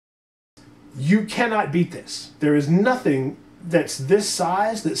You cannot beat this. There is nothing that's this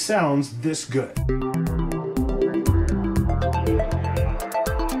size that sounds this good.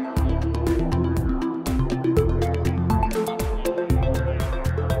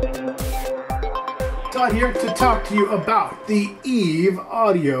 Todd here to talk to you about the Eve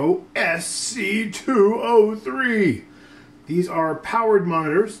Audio SC203. These are powered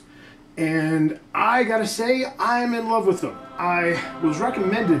monitors, and I gotta say, I'm in love with them. I was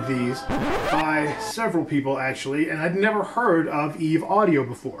recommended these by several people actually, and I'd never heard of Eve Audio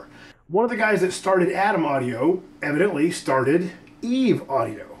before. One of the guys that started Atom Audio evidently started Eve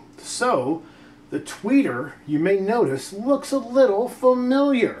Audio. So the tweeter, you may notice, looks a little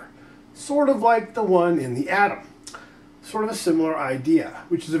familiar. Sort of like the one in the Atom. Sort of a similar idea,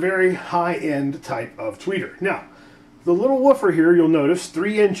 which is a very high-end type of tweeter. Now, the little woofer here, you'll notice,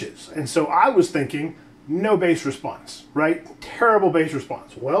 3 inches. And so I was thinking, no bass response, right? Terrible bass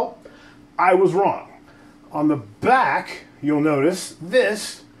response. Well, I was wrong. On the back, you'll notice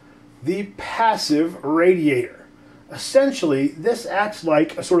this, the passive radiator. Essentially, this acts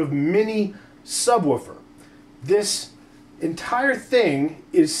like a sort of mini subwoofer. This entire thing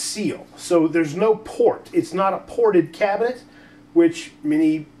is sealed, so there's no port. It's not a ported cabinet, which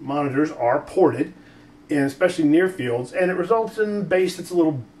many monitors are ported, and especially near fields, and it results in bass that's a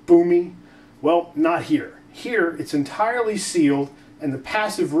little boomy. Well, not here. Here, it's entirely sealed, and the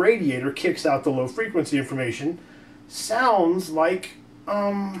passive radiator kicks out the low frequency information. Sounds like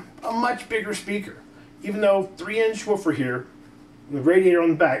a much bigger speaker. Even though 3-inch woofer here, the radiator on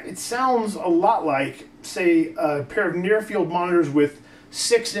the back, it sounds a lot like, say, a pair of near-field monitors with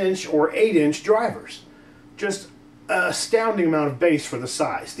 6-inch or 8-inch drivers. Just an astounding amount of bass for the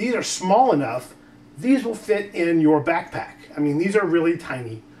size. These are small enough, these will fit in your backpack. I mean, these are really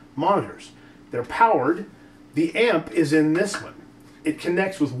tiny monitors. They're powered. The amp is in this one. It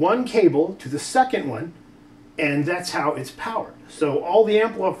connects with one cable to the second one, and that's how it's powered. So all the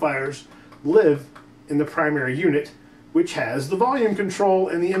amplifiers live in the primary unit, which has the volume control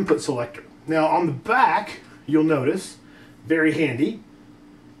and the input selector. Now on the back, you'll notice, very handy,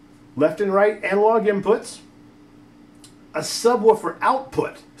 left and right analog inputs, a subwoofer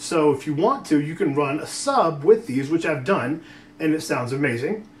output. So if you want to, you can run a sub with these, which I've done, and it sounds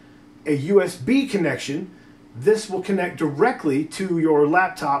amazing. A USB connection. This will connect directly to your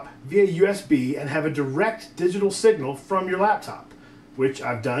laptop via USB and have a direct digital signal from your laptop, which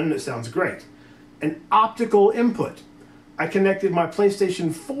I've done and it sounds great. An optical input. I connected my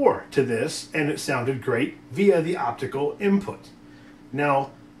PlayStation 4 to this and it sounded great via the optical input. Now,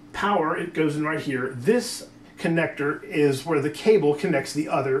 power, it goes in right here. This connector is where the cable connects the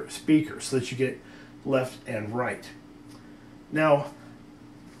other speakers so that you get left and right. Now,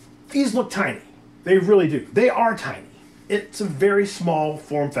 these look tiny. They really do. They are tiny. It's a very small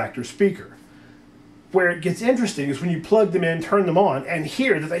form factor speaker. Where it gets interesting is when you plug them in, turn them on, and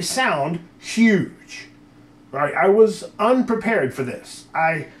hear that they sound huge. Right? I was unprepared for this.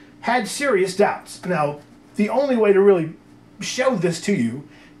 I had serious doubts. Now, the only way to really show this to you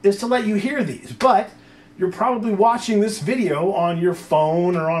is to let you hear these, but you're probably watching this video on your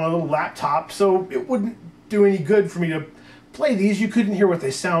phone or on a little laptop, so it wouldn't do any good for me to play these. You couldn't hear what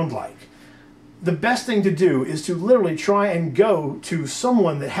they sound like. The best thing to do is to literally try and go to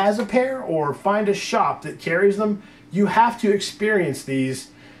someone that has a pair or find a shop that carries them. You have to experience these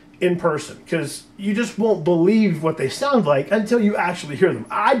in person because you just won't believe what they sound like until you actually hear them.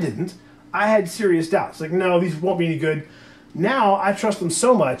 I didn't. I had serious doubts. Like, no, these won't be any good. Now I trust them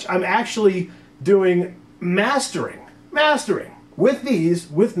so much, I'm actually doing mastering with these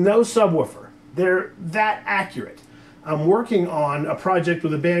with no subwoofer. They're that accurate. I'm working on a project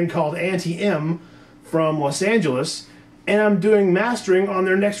with a band called Anti-M from Los Angeles, and I'm doing mastering on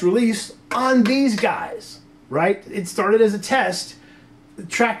their next release on these guys, right? It started as a test. The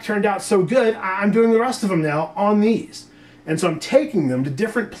track turned out so good, I'm doing the rest of them now on these. And so I'm taking them to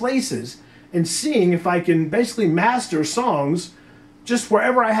different places and seeing if I can basically master songs just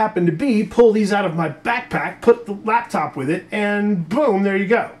wherever I happen to be, pull these out of my backpack, put the laptop with it, and boom, there you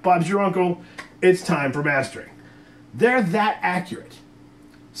go. Bob's your uncle. It's time for mastering. They're that accurate.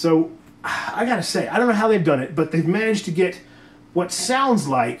 So I gotta say, I don't know how they've done it, but they've managed to get what sounds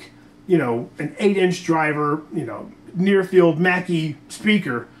like, you know, an 8-inch driver, you know, near field Mackie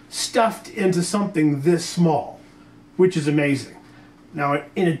speaker stuffed into something this small, which is amazing. Now,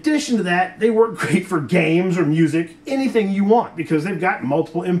 in addition to that, they work great for games or music, anything you want, because they've got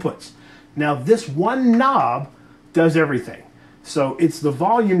multiple inputs. Now, this one knob does everything. So it's the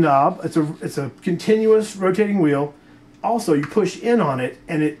volume knob. It's a continuous rotating wheel. Also, you push in on it,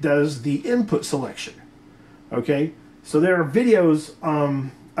 and it does the input selection. Okay? So there are videos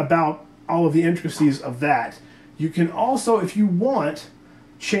about all of the intricacies of that. You can also, if you want,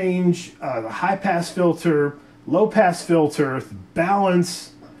 change the high pass filter, low pass filter,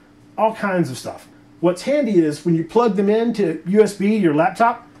 balance, all kinds of stuff. What's handy is when you plug them into USB to your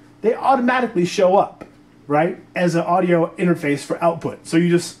laptop, they automatically show up, right, as an audio interface for output. So you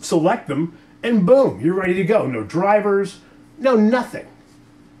just select them and boom, you're ready to go. No drivers, no nothing.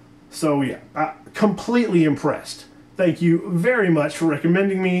 So yeah, completely impressed. Thank you very much for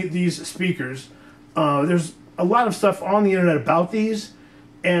recommending me these speakers. There's a lot of stuff on the internet about these,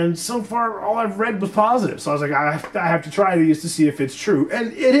 and so far all I've read was positive. So I was like, I have to try these to see if it's true,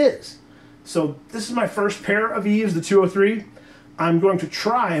 and it is. So this is my first pair of Eves, the 203. I'm going to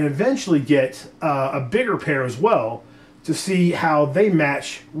try and eventually get a bigger pair as well to see how they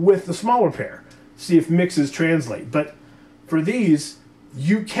match with the smaller pair, see if mixes translate. But for these,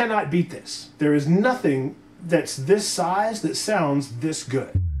 you cannot beat this. There is nothing that's this size that sounds this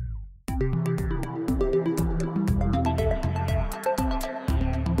good.